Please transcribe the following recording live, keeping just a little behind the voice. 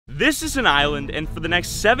This is an island, and for the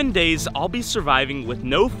next 7 days, I'll be surviving with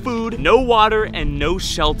no food, no water, and no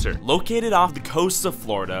shelter. Located off the coast of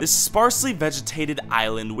Florida, this sparsely vegetated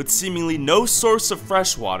island with seemingly no source of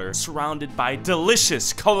fresh water, surrounded by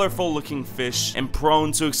delicious, colorful looking fish, and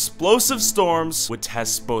prone to explosive storms, would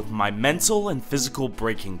test both my mental and physical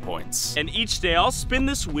breaking points. And each day, I'll spin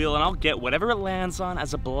this wheel and I'll get whatever it lands on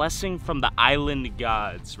as a blessing from the island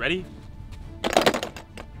gods. Ready?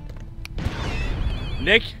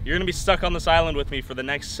 Nick, you're gonna be stuck on this island with me for the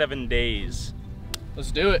next 7 days. Let's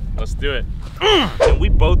do it. Let's do it. And we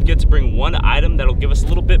both get to bring one item that'll give us a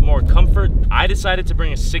little bit more comfort. I decided to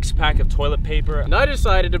bring a 6-pack of toilet paper. And I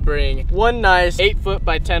decided to bring one nice 8-foot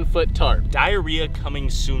by 10-foot tarp. Diarrhea coming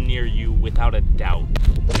soon near you without a doubt.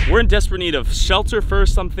 We're in desperate need of shelter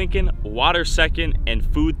first, I'm thinking, water second, and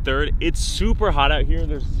food third. It's super hot out here.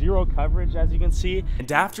 There's zero coverage, as you can see. And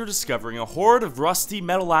after discovering a horde of rusty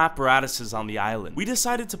metal apparatuses on the island, we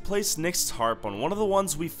decided to place Nick's tarp on one of the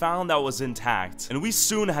ones we found that was intact. And we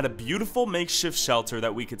soon had a beautiful makeshift shelter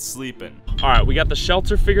that we could sleep in. All right, we got the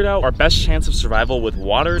shelter figured out. Our best chance of survival with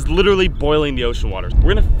water is literally boiling the ocean water.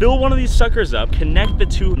 We're gonna fill one of these suckers up, connect the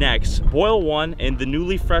two necks, boil one, and the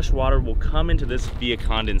newly fresh water will come into this via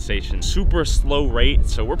condensation. Super slow rate,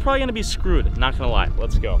 so we're probably gonna be screwed, not gonna lie.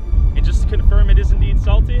 Let's go. And just to confirm it is indeed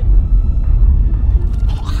salty,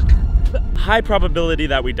 high probability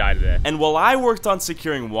that we die today. And while I worked on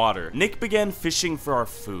securing water, Nick began fishing for our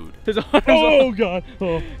food. His arms God.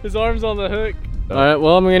 Oh. His arm's on the hook. All right,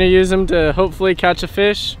 well, I'm gonna use him to hopefully catch a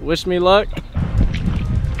fish. Wish me luck.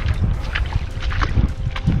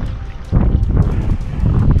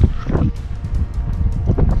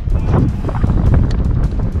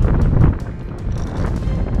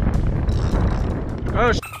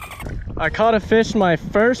 Oh, I caught a fish my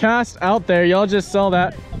first cast out there. Y'all just saw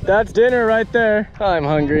that. That's dinner right there. I'm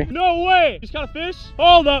hungry. No way! You just caught a fish?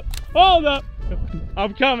 Hold up, hold up.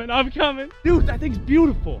 I'm coming, I'm coming. Dude, that thing's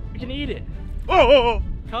beautiful. We can eat it. Oh.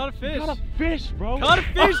 Caught a fish. Caught a fish, bro. Caught a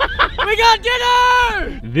fish. We got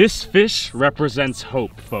dinner! This fish represents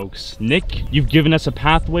hope, folks. Nick, you've given us a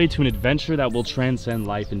pathway to an adventure that will transcend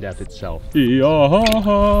life and death itself.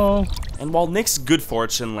 And while Nick's good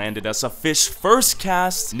fortune landed us a fish first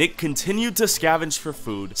cast, Nick continued to scavenge for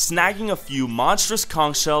food, snagging a few monstrous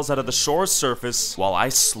conch shells out of the shore's surface, while I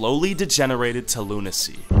slowly degenerated to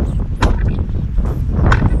lunacy.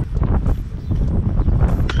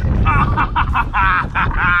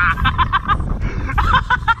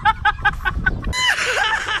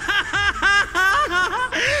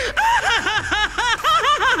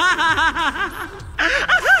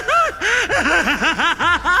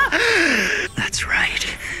 That's right.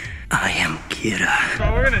 I am Kira.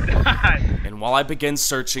 Oh, we're gonna die. And while I began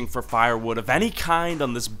searching for firewood of any kind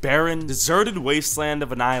on this barren, deserted wasteland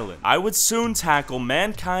of an island, I would soon tackle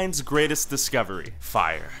mankind's greatest discovery,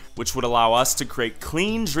 fire, which would allow us to create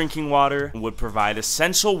clean drinking water and would provide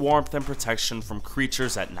essential warmth and protection from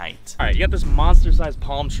creatures at night. All right, you got this monster-sized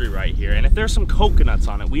palm tree right here, and if there's some coconuts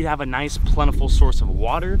on it, we'd have a nice, plentiful source of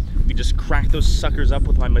water. We just crack those suckers up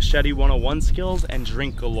with my machete 101 skills and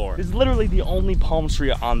drink galore. It's literally the only palm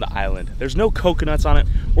tree on the island. There's no coconuts on it.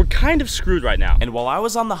 We're kind of screwed right now. And while I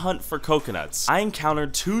was on the hunt for coconuts, I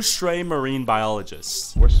encountered 2 stray marine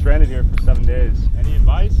biologists. We're stranded here for 7 days. Any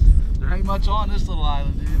advice? There ain't much on this little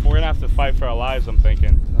island, dude. We're gonna have to fight for our lives, I'm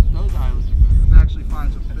thinking. Those islands are better. You can actually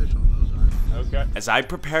find some fish on those islands. Okay. As I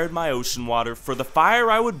prepared my ocean water for the fire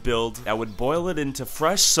I would build that would boil it into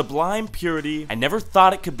fresh, sublime purity, I never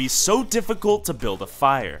thought it could be so difficult to build a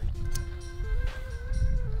fire.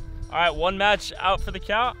 All right, 1 match out for the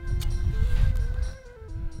count.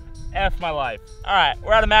 F my life. All right,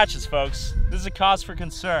 we're out of matches, folks. This is a cause for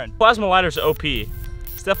concern. Plasma lighter's OP.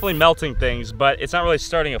 It's definitely melting things, but it's not really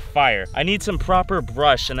starting a fire. I need some proper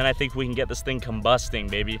brush, and then I think we can get this thing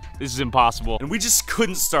combusting, baby. This is impossible. And we just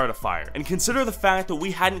couldn't start a fire. And consider the fact that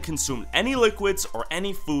we hadn't consumed any liquids or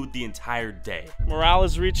any food the entire day. Morale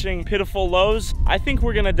is reaching pitiful lows. I think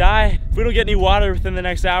we're gonna die. If we don't get any water within the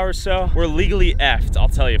next hour or so, we're legally effed, I'll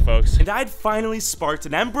tell you, folks. And I'd finally sparked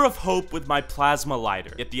an ember of hope with my plasma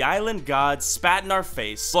lighter. Yet the island gods spat in our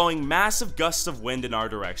face, blowing massive gusts of wind in our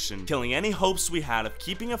direction, killing any hopes we had of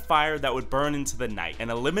keeping a fire that would burn into the night,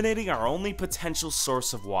 and eliminating our only potential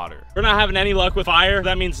source of water. We're not having any luck with fire.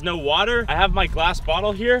 That means no water. I have my glass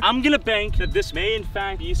bottle here. I'm gonna bank that this may in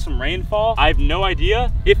fact be some rainfall. I have no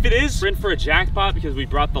idea. If it is, we're in for a jackpot because we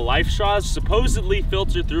brought the life straws, supposedly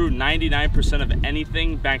filtered through 99% of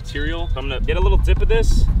anything bacterial. So I'm gonna get a little dip of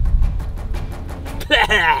this.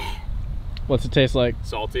 What's it taste like?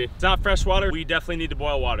 Salty. It's not fresh water. We definitely need to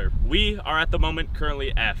boil water. We are at the moment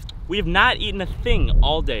currently effed. We have not eaten a thing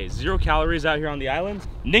all day. 0 calories out here on the island.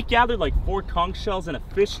 Nick gathered like 4 conch shells and a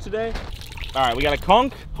fish today. All right, we got a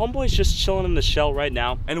conch. Homeboy's just chilling in the shell right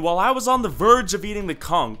now. And while I was on the verge of eating the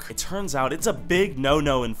conch, it turns out it's a big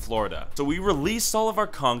no-no in Florida. So we released all of our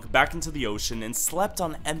conch back into the ocean and slept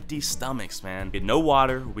on empty stomachs, man. We had no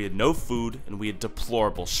water, we had no food, and we had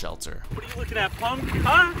deplorable shelter. What are you looking at, punk?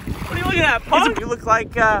 Huh? What are you looking at, punk? You look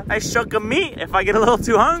like a chunk of meat. If I get a little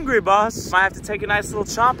too hungry, boss, might have to take a nice little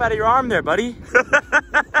chomp out of your arm there, buddy.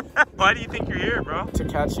 Why do you think you're here, bro? To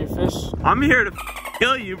catch you fish. I'm here to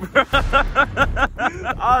kill you, bro.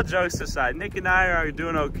 All jokes aside, Nick and I are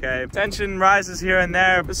doing okay. Tension rises here and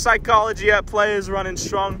there. The psychology at play is running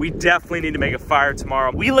strong. We definitely need to make a fire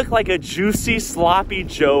tomorrow. We look like a juicy, sloppy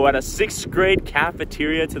Joe at a 6th grade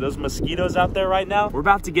cafeteria to those mosquitoes out there right now. We're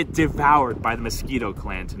about to get devoured by the mosquito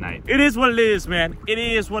clan tonight. It is what it is, man. It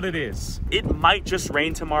is what it is. It might just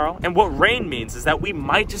rain tomorrow. And what rain means is that we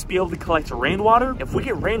might just be able to collect rainwater. If we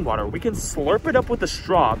get rainwater, we can slurp it up with a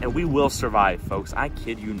straw and we will survive, folks. I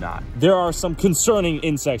kid you not. There are some concerning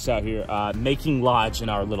insects out here making lodge in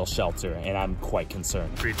our little shelter, and I'm quite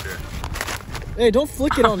concerned. Creature. Hey, don't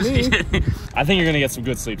flick it on me. I think you're gonna get some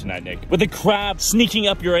good sleep tonight, Nick. With a crab sneaking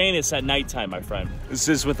up your anus at nighttime, my friend. This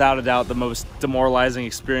is without a doubt the most demoralizing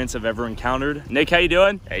experience I've ever encountered. Nick, how you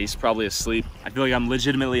doing? Hey, he's probably asleep. I feel like I'm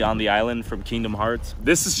legitimately on the island from Kingdom Hearts.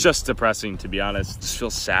 This is just depressing, to be honest. Just feel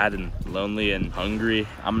sad and lonely and hungry.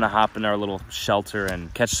 I'm gonna hop in our little shelter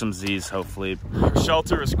and catch some Z's, hopefully. Our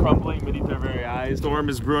shelter is crumbling beneath our very eyes. Storm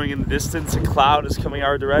is brewing in the distance. A cloud is coming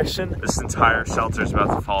our direction. This entire shelter is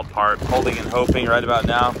about to fall apart. Holding and hoping right about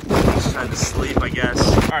now. Just trying to sleep, I guess.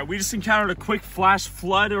 All right, we just encountered a quick flash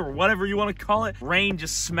flood or whatever you want to call it. Rain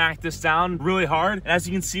just smacked us down really hard. And as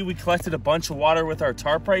you can see, we collected a bunch of water with our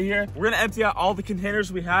tarp right here. We're gonna empty out all the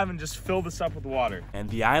containers we have and just fill this up with water. And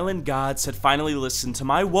the island gods had finally listened to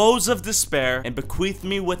my woes of despair and bequeathed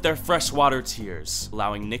me with their freshwater tears,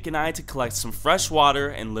 allowing Nick and I to collect some fresh water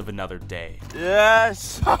and live another day.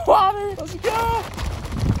 Yes, water, let's go. All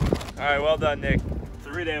right, well done, Nick.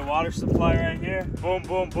 3-day water supply right here. Boom,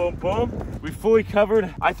 boom, boom, boom. We fully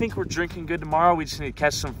covered. I think we're drinking good tomorrow. We just need to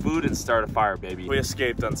catch some food and start a fire, baby. We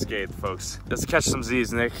escaped unscathed, folks. Let's catch some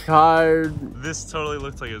Z's, Nick. Tired. This totally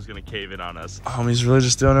looked like it was gonna cave in on us. Homie's really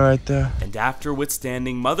just doing it right there. And after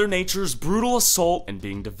withstanding Mother Nature's brutal assault and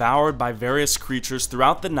being devoured by various creatures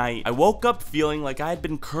throughout the night, I woke up feeling like I had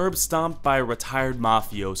been curb stomped by a retired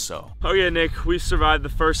mafioso. Okay, Nick, we survived the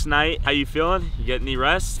first night. How you feeling? You get any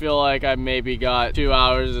rest? Feel like I maybe got 2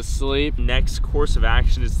 hours of sleep. Next course of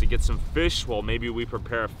action is to get some fish while maybe we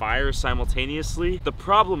prepare a fire simultaneously. The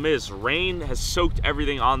problem is rain has soaked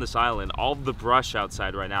everything on this island. All of the brush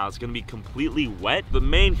outside right now is gonna be completely wet. The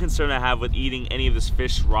main concern I have with eating any of this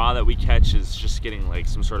fish raw that we catch is just getting like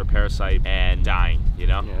some sort of parasite and dying, you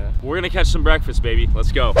know? Yeah. We're gonna catch some breakfast, baby.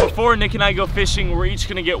 Let's go. Before Nick and I go fishing, we're each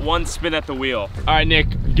gonna get 1 spin at the wheel. All right, Nick,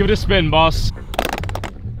 give it a spin, boss.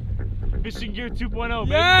 Fishing gear 2.0,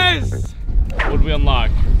 baby. Yes! What did we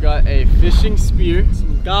unlock? We've got a fishing spear,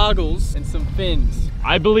 some goggles, and some fins.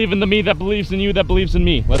 I believe in the me that believes in you that believes in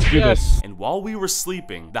me. Let's do this. And while we were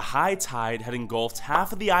sleeping, the high tide had engulfed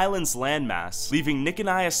half of the island's landmass, leaving Nick and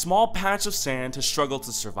I a small patch of sand to struggle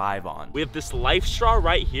to survive on. We have this life straw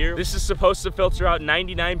right here. This is supposed to filter out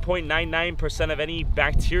 99.99% of any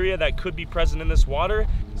bacteria that could be present in this water.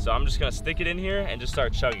 So I'm just gonna stick it in here and just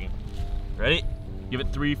start chugging. Ready? Give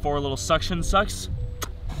it 3-4 little suction sucks.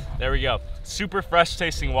 There we go. Super fresh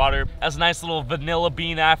tasting water. Has a nice little vanilla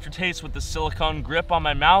bean aftertaste with the silicone grip on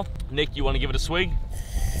my mouth. Nick, you want to give it a swig?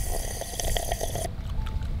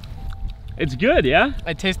 It's good, yeah?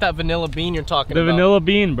 I taste that vanilla bean you're talking The about. vanilla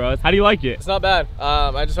bean, bro. How do you like it? It's not bad.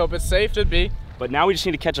 I just hope it's safe to be. But now we just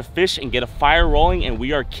need to catch a fish and get a fire rolling, and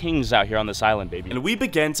we are kings out here on this island, baby. And we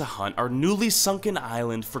began to hunt our newly sunken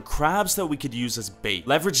island for crabs that we could use as bait,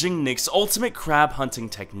 leveraging Nick's ultimate crab hunting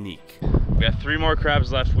technique. We have 3 more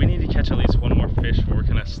crabs left. We need to catch at least 1 more fish, or we're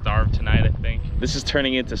gonna starve tonight, I think. This is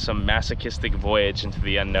turning into some masochistic voyage into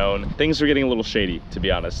the unknown. Things are getting a little shady, to be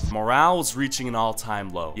honest. Morale was reaching an all-time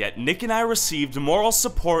low, yet Nick and I received moral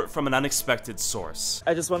support from an unexpected source.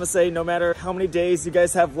 I just want to say, no matter how many days you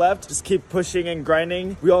guys have left, just keep pushing and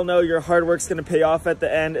grinding. We all know your hard work's gonna pay off at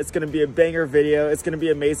the end. It's gonna be a banger video. It's gonna be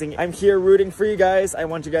amazing. I'm here rooting for you guys. I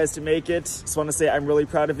want you guys to make it. Just want to say I'm really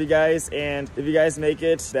proud of you guys, and if you guys make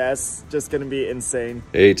it, that's just gonna be insane.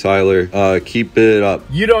 Hey Tyler, keep it up.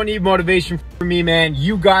 You don't need motivation from me, man.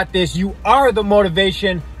 You got this. You are the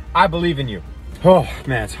motivation. I believe in you. Oh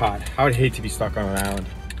man, it's hot. I would hate to be stuck on an island.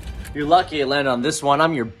 You're lucky it landed on this one.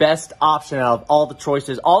 I'm your best option out of all the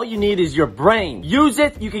choices. All you need is your brain. Use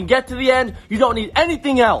it, you can get to the end. You don't need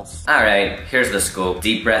anything else. All right, here's the scoop.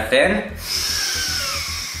 Deep breath in.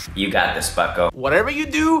 You got this, bucko. Whatever you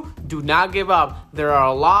do, do not give up. There are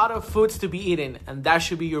a lot of foods to be eaten, and that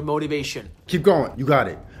should be your motivation. Keep going. You got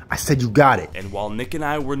it. I said you got it. And while Nick and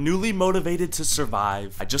I were newly motivated to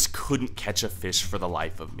survive, I just couldn't catch a fish for the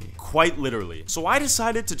life of me. Quite literally. So I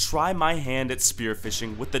decided to try my hand at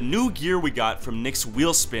spearfishing with the new gear we got from Nick's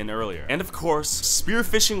wheel spin earlier. And of course,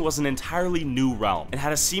 spearfishing was an entirely new realm and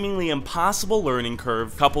had a seemingly impossible learning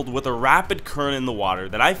curve coupled with a rapid current in the water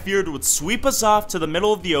that I feared would sweep us off to the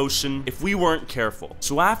middle of the ocean if we weren't careful.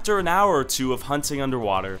 So after an hour or two of hunting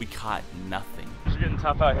underwater, we caught nothing. It's getting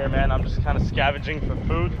tough out here, man. I'm just kind of scavenging for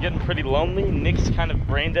food, getting pretty lonely. Nick's kind of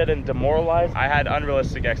brain dead and demoralized. I had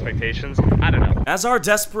unrealistic expectations. I don't know. As our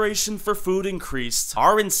desperation for food increased,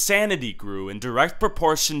 our insanity grew in direct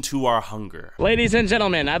proportion to our hunger. Ladies and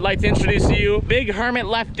gentlemen, I'd like to introduce to you Big Hermit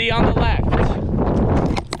Lefty on the left.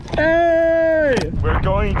 Hey! We're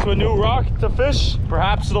going to a new rock to fish.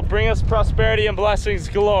 Perhaps it'll bring us prosperity and blessings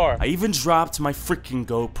galore. I even dropped my freaking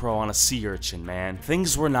GoPro on a sea urchin, man.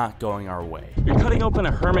 Things were not going our way. You're cutting open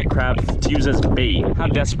a hermit crab to use as bait. How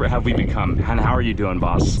desperate have we become? And how are you doing,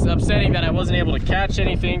 boss? It's upsetting that I wasn't able to catch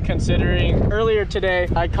anything, considering earlier today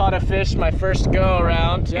I caught a fish my first go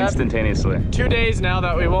around. Yep. Instantaneously. 2 days now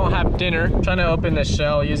that we won't have dinner. I'm trying to open the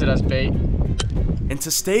shell, use it as bait. And to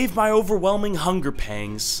stave my overwhelming hunger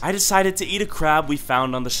pangs, I decided to eat a crab we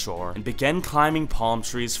found on the shore and began climbing palm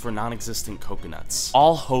trees for non-existent coconuts.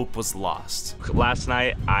 All hope was lost. Last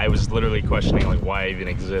night, I was literally questioning like why I even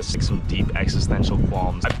exist, like some deep existential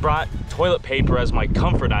qualms. I brought toilet paper as my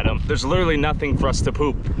comfort item. There's literally nothing for us to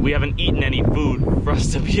poop. We haven't eaten any food for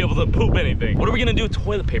us to be able to poop anything. What are we gonna do with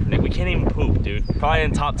toilet paper, Nick? We can't even poop, dude. Probably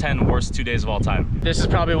in top 10 worst 2 days of all time. This is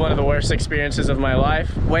probably one of the worst experiences of my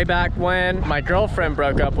life. Way back when my girlfriend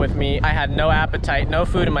broke up with me, I had no appetite, no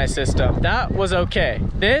food in my system. That was okay.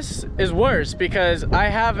 This is worse because I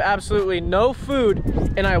have absolutely no food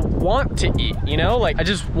and I want to eat, you know? Like, I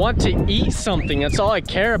just want to eat something. That's all I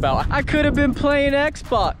care about. I could have been playing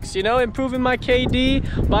Xbox, you know, improving my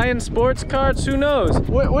KD, buying sports cards, who knows?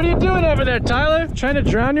 What are you doing over there, Tyler? Trying to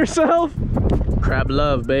drown yourself? Crab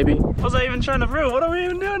love, baby. What was I even trying to prove? What are we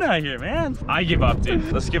even doing out here, man? I give up,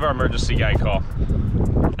 dude. Let's give our emergency guy a call.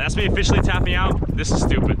 That's me officially tapping out. This is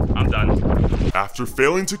stupid. I'm done. After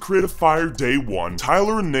failing to create a fire day one,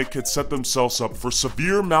 Tyler and Nick had set themselves up for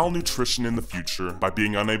severe malnutrition in the future by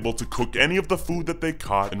being unable to cook any of the food that they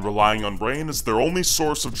caught and relying on rain as their only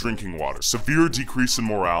source of drinking water. Severe decrease in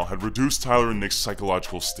morale had reduced Tyler and Nick's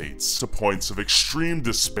psychological states to points of extreme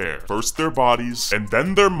despair. First their bodies, and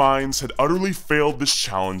then their minds had utterly failed this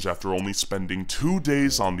challenge after only spending 2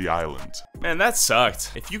 days on the island. Man, that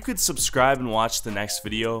sucked. If you could subscribe and watch the next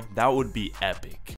video, that would be epic.